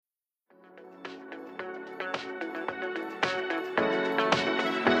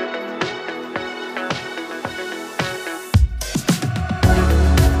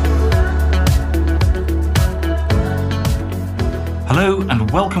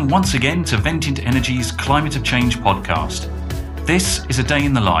and welcome once again to Ventynt Energy's Climate of Change podcast. This is a day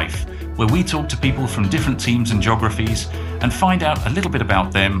in the life where we talk to people from different teams and geographies and find out a little bit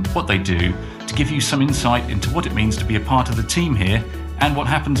about them, what they do, to give you some insight into what it means to be a part of the team here and what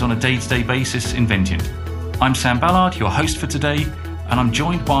happens on a day-to-day basis in Ventynt. I'm Sam Ballard, your host for today, and I'm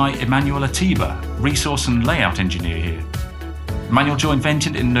joined by Emmanuel Atiba, Resource and Layout Engineer here. Emmanuel joined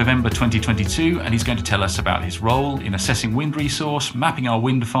Ventynt in November 2022, and he's going to tell us about his role in assessing wind resource, mapping our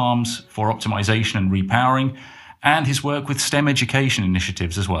wind farms for optimization and repowering, and his work with STEM education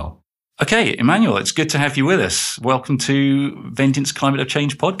initiatives as well. Okay, Emmanuel, it's good to have you with us. Welcome to Ventynt's Climate of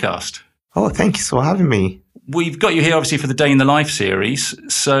Change podcast. Oh, thank you for having me. We've got you here, obviously, for the Day in the Life series.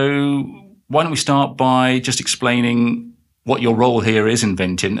 So why don't we start by just explaining what your role here is in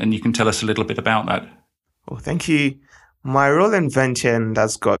Ventynt, and you can tell us a little bit about that. Oh, thank you. My role in Ventynt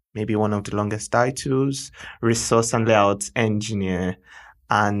has got maybe one of the longest titles, Resource and Layout Engineer.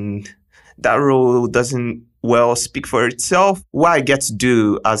 And that role doesn't well speak for itself. What I get to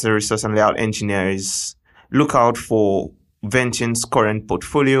do as a Resource and Layout Engineer is look out for Ventynt's current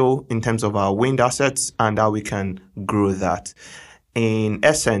portfolio in terms of our wind assets and how we can grow that. In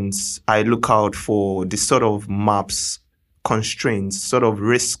essence, I look out for the sort of maps, constraints, sort of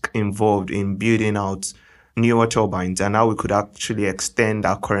risk involved in building out newer turbines and how we could actually extend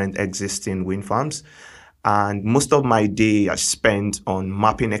our current existing wind farms. And most of my day I spent on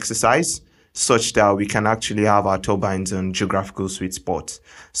mapping exercise such that we can actually have our turbines on geographical sweet spots.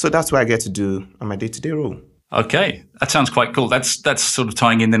 So that's what I get to do on my day-to-day role. Okay, that sounds quite cool. That's sort of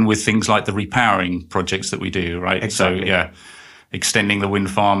tying in then with things like the repowering projects that we do, right? Exactly. So yeah, extending the wind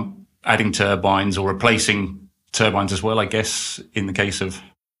farm, adding turbines or replacing turbines as well, I guess, in the case of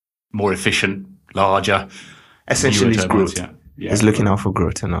more efficient, larger, essentially it's growth. Yeah. It's looking out for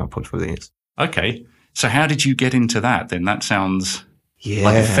growth in our portfolios. Okay. So how did you get into that then? That sounds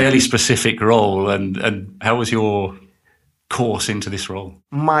like a fairly specific role. And how was your course into this role?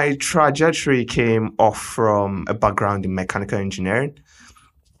 My trajectory came off from a background in mechanical engineering,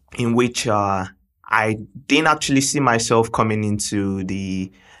 in which I didn't actually see myself coming into the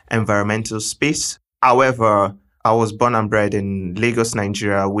environmental space. However, I was born and bred in Lagos,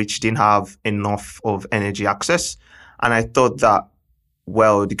 Nigeria, which didn't have enough of energy access. And I thought that,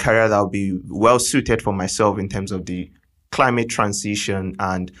 well, the career that would be well suited for myself in terms of the climate transition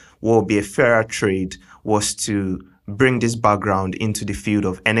and what would be a fairer trade was to bring this background into the field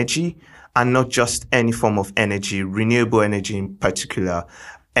of energy, and not just any form of energy, renewable energy in particular.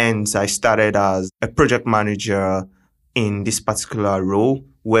 And I started as a project manager in this particular role,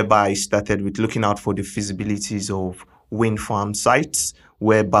 whereby I started with looking out for the feasibilities of wind farm sites,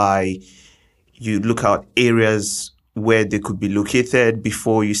 whereby you look at areas where they could be located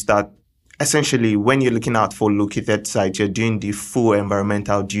before you start. Essentially, when you're looking out for located sites, you're doing the full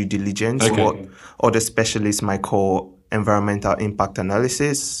environmental due diligence, what other specialists might call environmental impact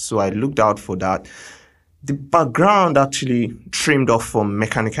analysis. So I looked out for that. The background actually trimmed off from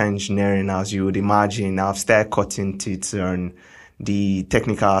mechanical engineering, as you would imagine. I've started cutting teeth on the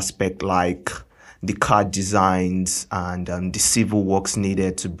technical aspect, like the CAD designs and the civil works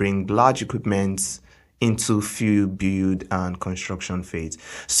needed to bring large equipment into field build and construction phase.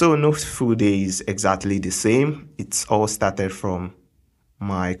 So no full day is exactly the same. It's all started from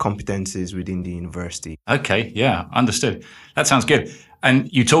my competencies within the university. Okay, yeah, understood. That sounds good.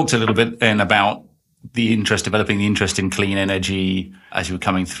 And you talked a little bit then about developing the interest in clean energy as you were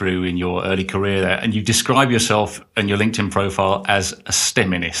coming through in your early career there. And you describe yourself and your LinkedIn profile as a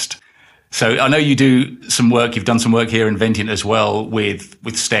STEMinist. So I know you do some work, you've done some work here in Ventynt as well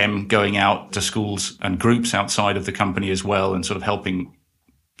with STEM, going out to schools and groups outside of the company as well and sort of helping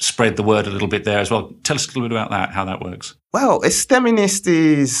spread the word a little bit there as well. Tell us a little bit about that, how that works. Well, a STEMinist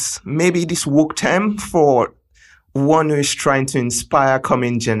is maybe this woke term for one who is trying to inspire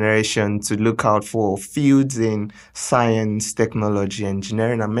coming generation to look out for fields in science, technology,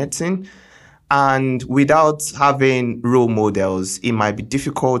 engineering, and medicine. And without having role models, it might be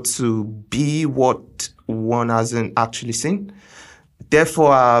difficult to be what one hasn't actually seen.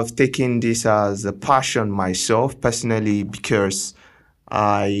 Therefore, I've taken this as a passion myself personally, because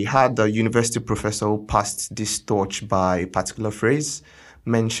I had a university professor who passed this torch by a particular phrase,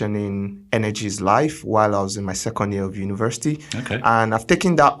 mentioning energy is life, while I was in my second year of university. Okay. And I've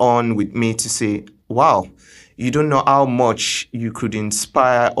taken that on with me to say, wow, you don't know how much you could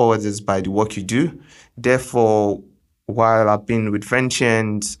inspire others by the work you do. Therefore, while I've been with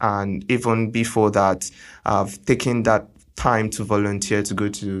Ventynt and even before that, I've taken that time to volunteer to go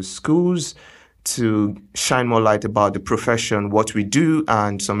to schools, to shine more light about the profession, what we do,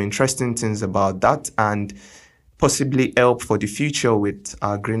 and some interesting things about that. And possibly help for the future with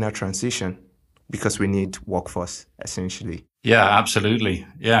our greener transition, because we need workforce, essentially. Yeah, absolutely.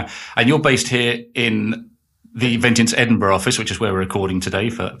 Yeah. And you're based here in the Ventient's Edinburgh office, which is where we're recording today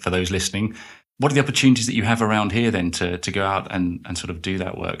for those listening. What are the opportunities that you have around here then to go out and sort of do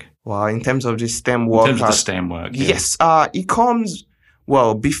that work? Well, in terms of the STEM work... In terms of the STEM work, yeah. Yes, it comes...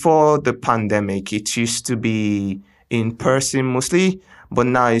 Well, before the pandemic, it used to be in person mostly, but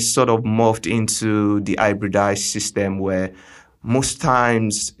now it's sort of morphed into the hybridized system where most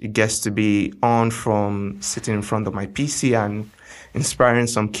times it gets to be on from sitting in front of my PC and inspiring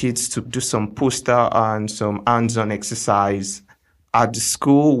some kids to do some poster and some hands-on exercise at the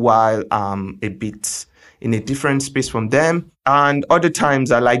school while I'm a bit in a different space from them. And other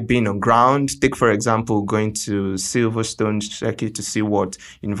times I like being on ground. Take, for example, going to Silverstone Circuit to see what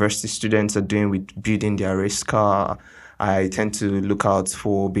university students are doing with building their race car. I tend to look out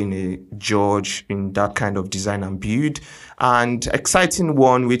for being a judge in that kind of design and build. And exciting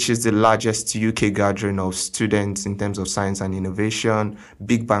one, which is the largest UK gathering of students in terms of science and innovation,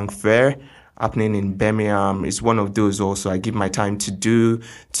 Big Bang Fair, happening in Birmingham, is one of those also I give my time to do,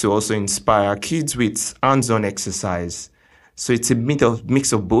 to also inspire kids with hands-on exercise. So it's a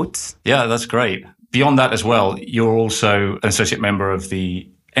mix of both. Yeah, that's great. Beyond that as well, you're also an associate member of the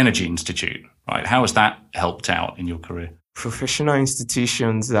Energy Institute, right? How has that helped out in your career? Professional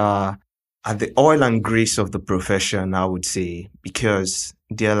institutions are the oil and grease of the profession, I would say, because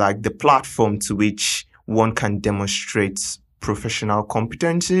they're like the platform to which one can demonstrate professional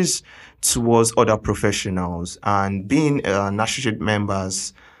competencies towards other professionals. And being an associate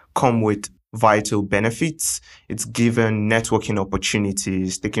members come with vital benefits. It's given networking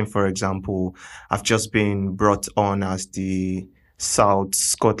opportunities. Taking, for example, I've just been brought on as the South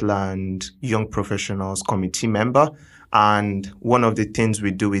Scotland Young Professionals Committee member. And one of the things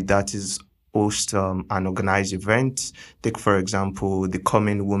we do with that is host and organize events. Take, for example, the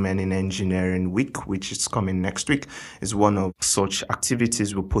coming Women in Engineering Week, which is coming next week, is one of such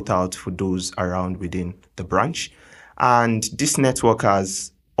activities we put out for those around within the branch. And this network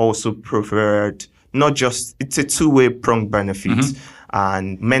has also preferred not just, it's a two-way pronged benefit,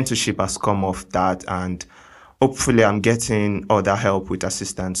 and mentorship has come off that. And hopefully I'm getting other help with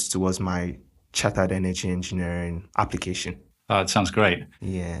assistance towards my Chartered Energy Engineering application. Oh, it sounds great.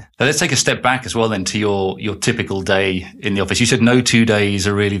 Yeah. So let's take a step back as well then to your typical day in the office. You said no 2 days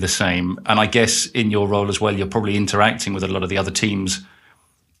are really the same. And I guess in your role as well, you're probably interacting with a lot of the other teams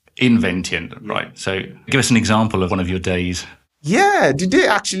in Ventient, right? So give us an example of one of your days. Yeah, did they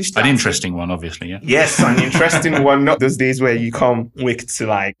actually start? An interesting one, obviously, yeah. Yes, an interesting one. Not those days where you come with to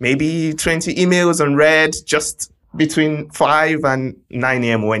like maybe 20 emails unread just between 5 and 9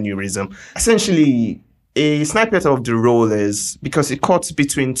 a.m. when you resume. Essentially, a snippet of the role is, because it cuts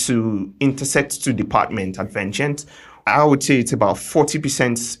between intersects two departments at Ventient, I would say it's about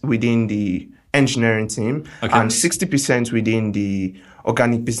 40% within the engineering team and 60% within the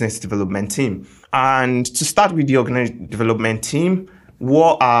organic business development team. And to start with the organic development team,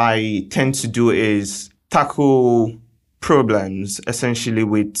 what I tend to do is tackle problems essentially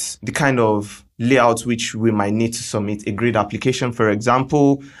with the kind of layout which we might need to submit a grid application, for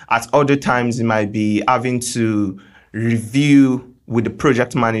example. At other times, it might be having to review with the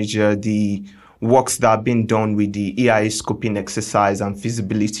project manager the works that have been done with the EIA scoping exercise and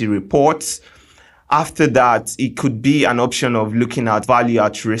feasibility reports. After that, it could be an option of looking at value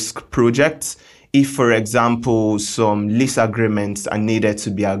at risk projects. If, for example, some lease agreements are needed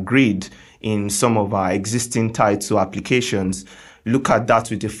to be agreed in some of our existing Type 2 applications, look at that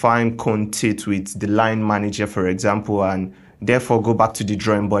with a fine contact with the line manager, for example, and therefore go back to the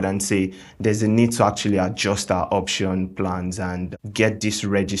drawing board and say, there's a need to actually adjust our option plans and get this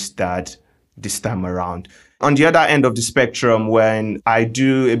registered this time around. On the other end of the spectrum, when I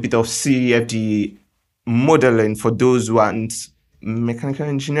do a bit of CFD modeling for those who aren't mechanical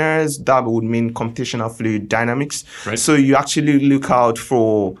engineers, that would mean computational fluid dynamics. Right. So you actually look out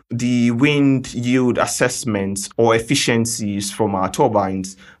for the wind yield assessments or efficiencies from our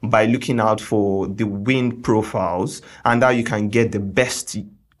turbines by looking out for the wind profiles, and how you can get the best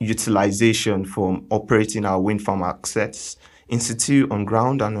utilization from operating our wind farm assets in situ, on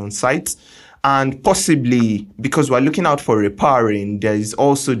ground and on site. And possibly, because we're looking out for repowering, there is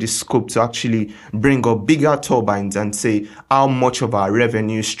also the scope to actually bring up bigger turbines and say, how much of our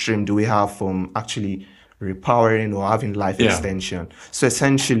revenue stream do we have from actually repowering or having life extension? So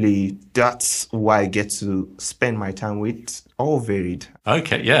essentially, that's why I get to spend my time with, all varied.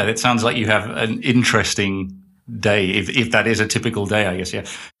 Okay, yeah, it sounds like you have an interesting day, if that is a typical day, I guess. Yeah.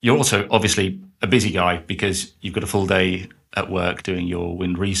 You're also obviously a busy guy because you've got a full day at work doing your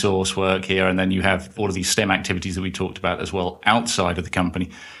wind resource work here, and then you have all of these STEM activities that we talked about as well outside of the company.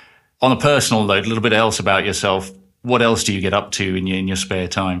 On a personal note, a little bit else about yourself. What else do you get up to in your spare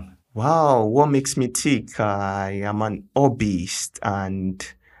time? Wow, what makes me tick? I am an hobbyist, and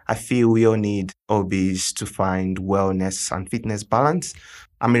I feel we all need hobbies to find wellness and fitness balance.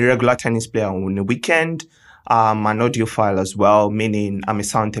 I'm a regular tennis player on the weekend. I'm an audiophile as well, meaning I'm a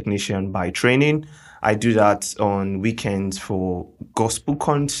sound technician by training. I do that on weekends for gospel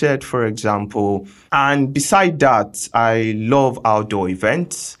concert, for example. And beside that, I love outdoor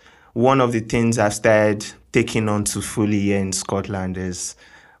events. One of the things I've started taking on to fully here in Scotland is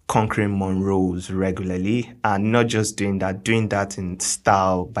conquering Monroes regularly, and not just doing that in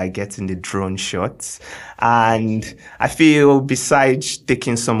style by getting the drone shots. And I feel besides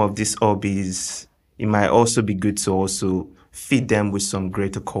taking some of these hobbies, it might also be good to also feed them with some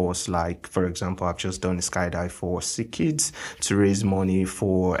greater cause. Like, for example, I've just done a skydive for sick kids to raise money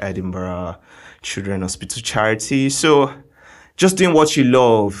for Edinburgh Children's Hospital charity. So just doing what you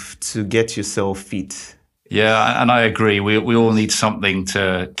love to get yourself fit. Yeah, and I agree. We all need something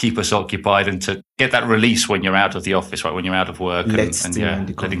to keep us occupied and to get that release when you're out of the office, right? When you're out of work letting steam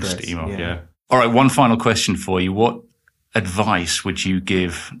off. Yeah. All right, one final question for you. What advice would you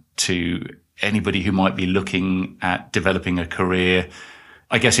give to anybody who might be looking at developing a career,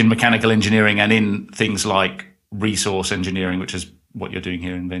 I guess, in mechanical engineering and in things like resource engineering, which is what you're doing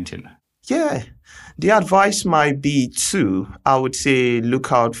here in Vention? Yeah, the advice might be I would say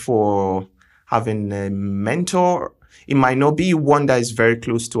look out for having a mentor. It might not be one that is very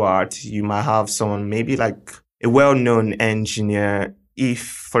close to art. You might have someone maybe like a well-known engineer. If,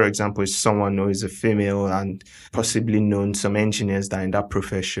 for example, someone who is a female and possibly known some engineers that are in that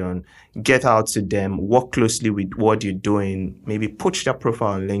profession, get out to them, work closely with what you're doing, maybe push their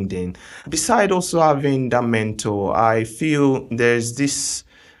profile on LinkedIn. Besides also having that mentor, I feel there's this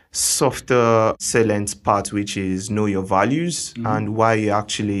softer salient part, which is know your values and why you're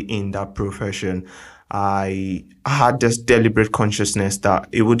actually in that profession. I had this deliberate consciousness that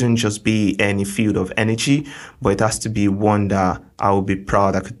it wouldn't just be any field of energy, but it has to be one that I will be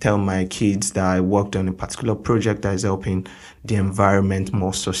proud. I could tell my kids that I worked on a particular project that is helping the environment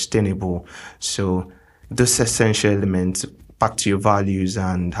more sustainable. So those essential elements, back to your values,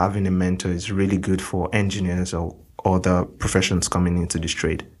 and having a mentor is really good for engineers or other professions coming into this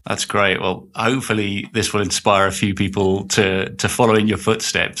trade. That's great. Well, hopefully this will inspire a few people to follow in your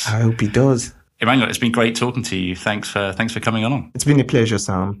footsteps. I hope it does. Emmanuel, it's been great talking to you. Thanks for coming on. It's been a pleasure,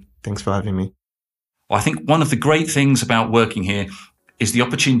 Sam. Thanks for having me. Well, I think one of the great things about working here is the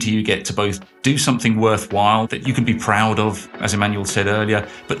opportunity you get to both do something worthwhile that you can be proud of, as Emmanuel said earlier,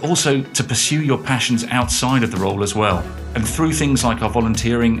 but also to pursue your passions outside of the role as well. And through things like our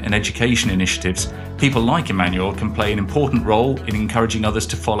volunteering and education initiatives, people like Emmanuel can play an important role in encouraging others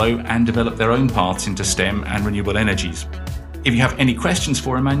to follow and develop their own paths into STEM and renewable energies. If you have any questions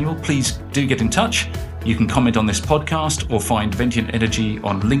for Emmanuel, please do get in touch. You can comment on this podcast or find Vention Energy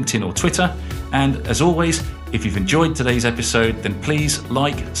on LinkedIn or Twitter. And as always, if you've enjoyed today's episode, then please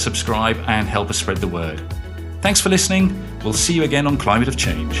like, subscribe, and help us spread the word. Thanks for listening. We'll see you again on Climate of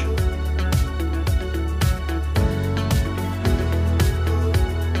Change.